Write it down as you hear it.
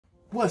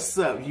What's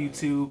up,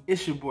 YouTube?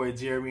 It's your boy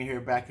Jeremy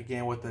here, back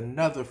again with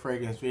another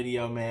fragrance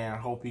video, man. I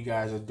hope you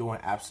guys are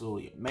doing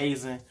absolutely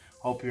amazing.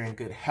 Hope you're in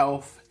good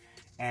health,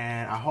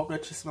 and I hope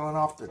that you're smelling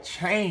off the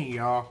chain,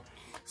 y'all.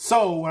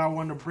 So what I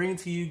want to bring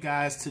to you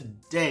guys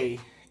today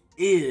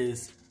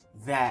is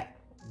that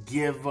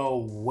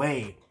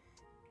giveaway.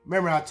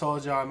 Remember I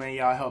told y'all, man,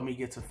 y'all helped me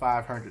get to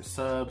 500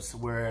 subs.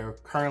 We're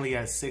currently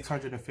at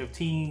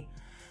 615,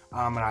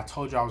 and I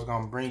told you I was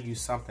going to bring you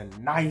something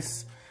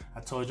nice. I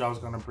told you I was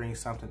going to bring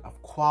something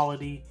of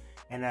quality,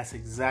 and that's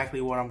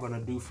exactly what I'm going to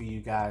do for you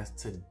guys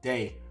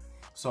today.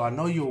 So I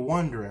know you're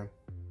wondering,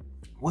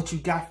 what you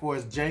got for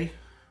us, Jay?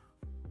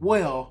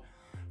 Well,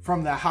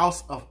 from the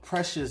House of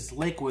Precious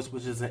Liquids,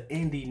 which is an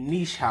indie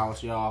niche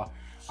house, y'all,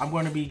 I'm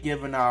going to be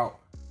giving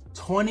out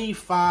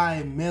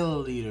 25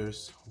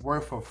 milliliters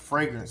worth of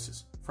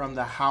fragrances from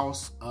the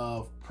House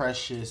of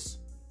Precious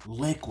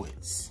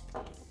Liquids.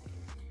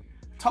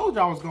 Told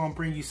you I was going to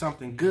bring you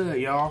something good,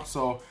 y'all.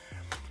 So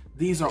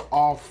these are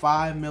all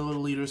 5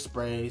 milliliter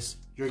sprays.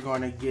 You're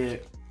going to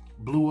get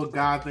Blue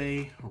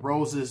Agave,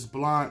 Roses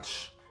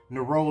Blanche,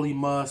 Neroli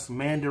Musk,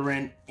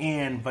 Mandarin,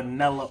 and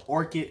Vanilla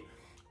Orchid.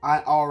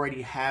 I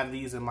already have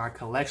these in my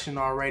collection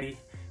already.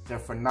 They're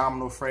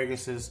phenomenal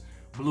fragrances.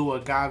 Blue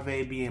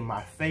Agave being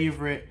my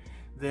favorite,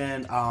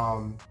 then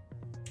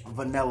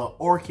Vanilla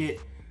Orchid,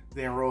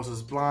 then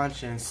Roses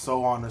Blanche, and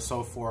so on and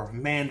so forth.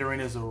 Mandarin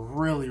is a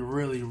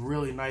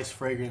really nice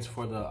fragrance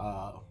for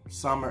the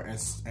summer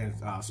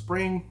and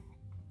spring.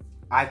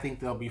 I think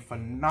they'll be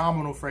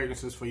phenomenal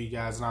fragrances for you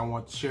guys, and I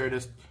want to share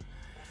this.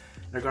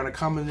 They're gonna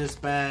come in this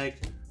bag.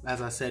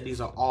 As I said, these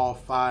are all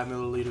 5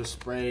 milliliter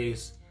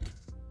sprays,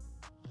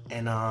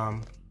 and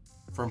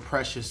from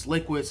Precious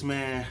Liquids,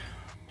 man.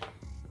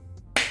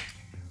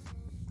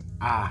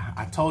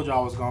 I told you I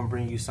was gonna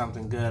bring you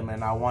something good,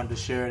 man. I wanted to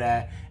share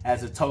that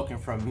as a token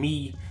from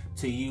me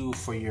to you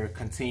for your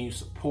continued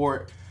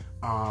support.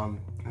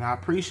 And I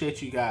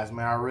appreciate you guys,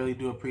 man. I really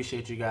do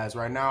appreciate you guys.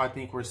 Right now, I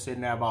think we're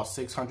sitting at about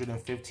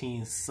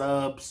 615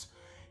 subs,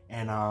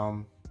 and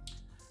I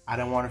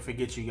didn't want to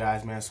forget you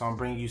guys, man. So I'm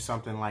bringing you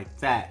something like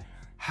that.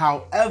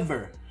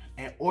 However,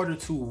 in order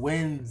to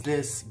win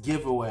this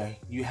giveaway,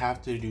 you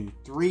have to do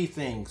 3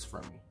 things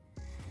for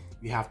me.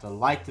 You have to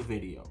like the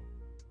video.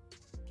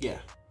 Yeah.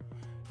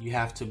 You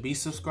have to be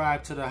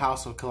subscribed to the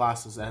House of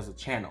Kollasus as a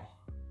channel.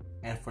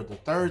 And for the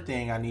third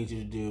thing I need you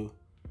to do,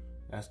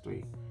 that's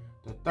 3.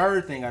 The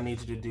third thing I need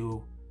you to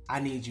do, I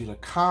need you to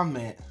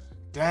comment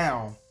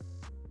down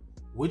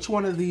which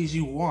one of these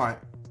you want.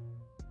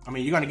 I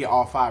mean, you're going to get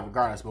all 5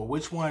 regardless, but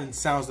which one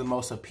sounds the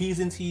most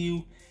appeasing to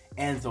you,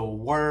 and the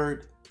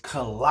word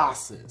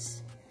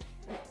Kollasus.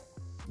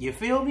 You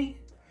feel me?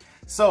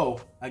 So,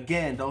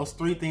 again, those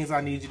 3 things I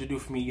need you to do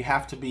for me. You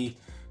have to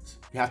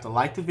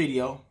like the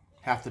video,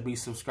 have to be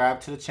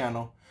subscribed to the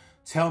channel,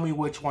 tell me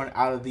which one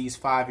out of these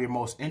 5 you're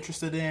most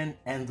interested in,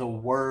 and the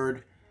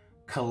word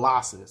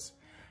Kollasus.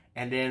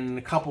 And then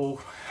a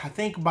couple, I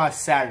think by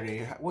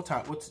Saturday, what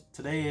time?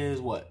 Today is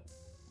what?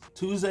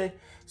 Tuesday?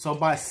 So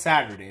by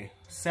Saturday,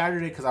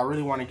 because I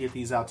really want to get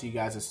these out to you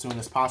guys as soon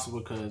as possible,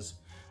 because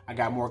I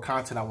got more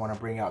content I want to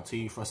bring out to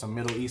you for some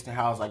Middle Eastern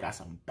house. I got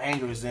some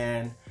bangers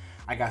in.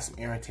 I got some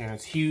Aaron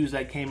Terrence HOUSE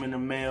that came in the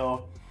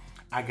mail.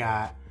 I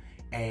got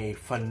a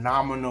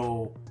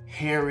phenomenal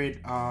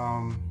Herod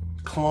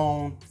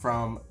clone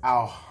from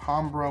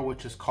Alhambra,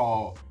 which is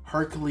called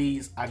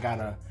Hercules. I got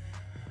a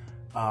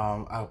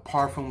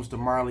Parfums de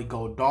Marley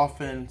Gold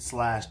Dolphin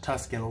 /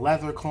 Tuscan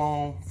Leather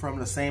clone from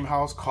the same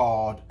house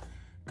called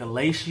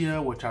Galatia,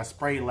 which I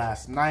sprayed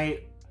last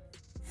night.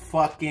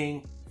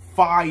 Fucking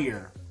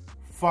fire.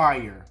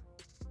 I'm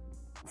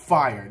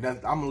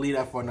gonna leave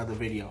that for another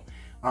video.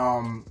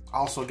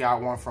 Also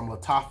got one from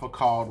Latafa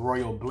called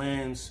Royal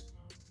Blends.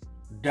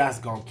 That's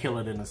gonna kill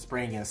it in the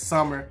spring and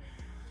summer.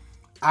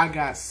 I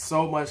got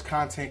so much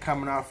content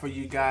coming out for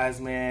you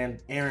guys, man.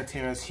 Aaron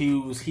Terrence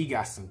HOUSE, he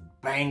got some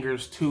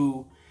bangers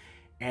too,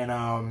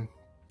 and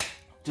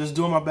just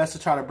doing my best to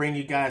try to bring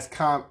you guys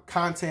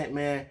content,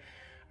 man.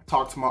 I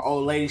talked to my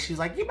old lady, she's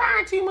like, you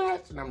buying too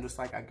much, and I'm just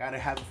like, I gotta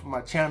have it for my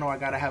channel, I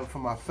gotta have it for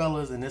my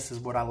fellas, and this is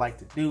what I like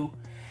to do.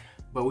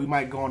 But we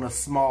might go on a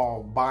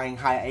small buying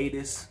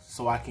hiatus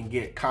so I can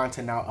get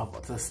content out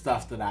of the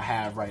stuff that I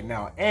have right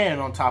now, and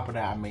on top of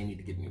that, I may need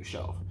to get a new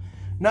shelf.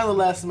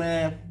 Nonetheless,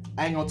 man,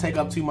 I ain't gonna take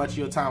up too much of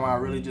your time. I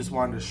really just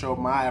wanted to show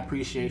my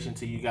appreciation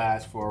to you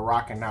guys for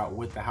rocking out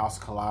with the House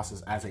of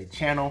Kollasus as a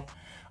channel.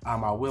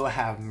 I will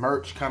have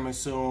merch coming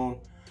soon,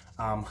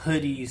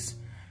 hoodies,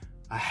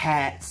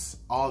 hats,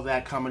 all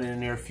that coming in the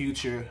near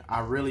future.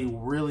 I really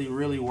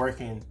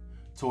working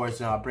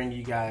towards bringing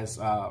you guys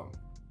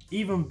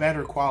even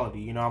better quality.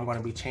 You know, I'm going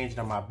to be changing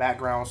up my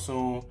background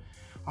soon.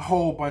 A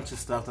whole bunch of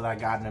stuff that I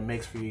got in the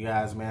mix for you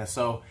guys, man.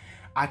 So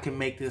I can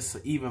make this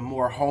even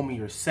more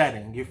homier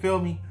setting. You feel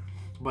me?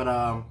 But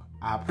I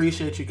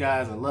appreciate you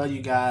guys. I love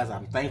you guys.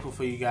 I'm thankful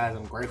for you guys.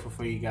 I'm grateful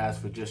for you guys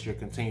for just your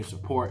continued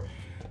support.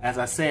 As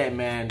I said,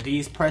 man,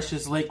 these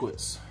precious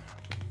liquids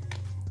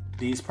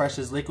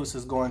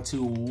is going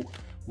to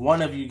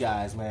one of you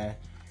guys, man.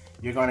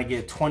 you're gonna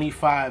get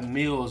 25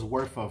 mils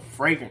worth of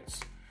fragrance.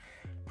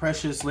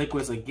 Precious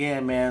liquids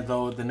again, man,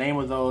 though the name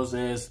of those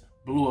is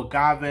Blue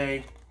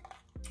Agave,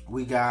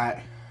 we got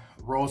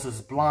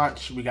Roses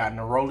Blanche, we got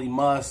Neroli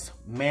Musk,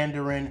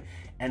 Mandarin,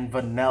 and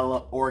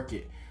Vanilla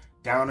Orchid.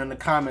 Down in the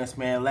comments,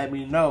 man, let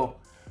me know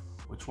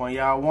which one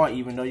y'all want,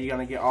 even though you're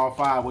gonna get all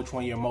 5, which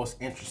one you're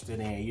most interested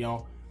in, you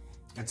know.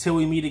 Until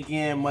we meet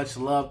again, much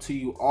love to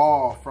you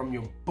all from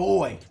your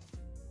boy.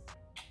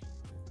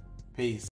 Peace.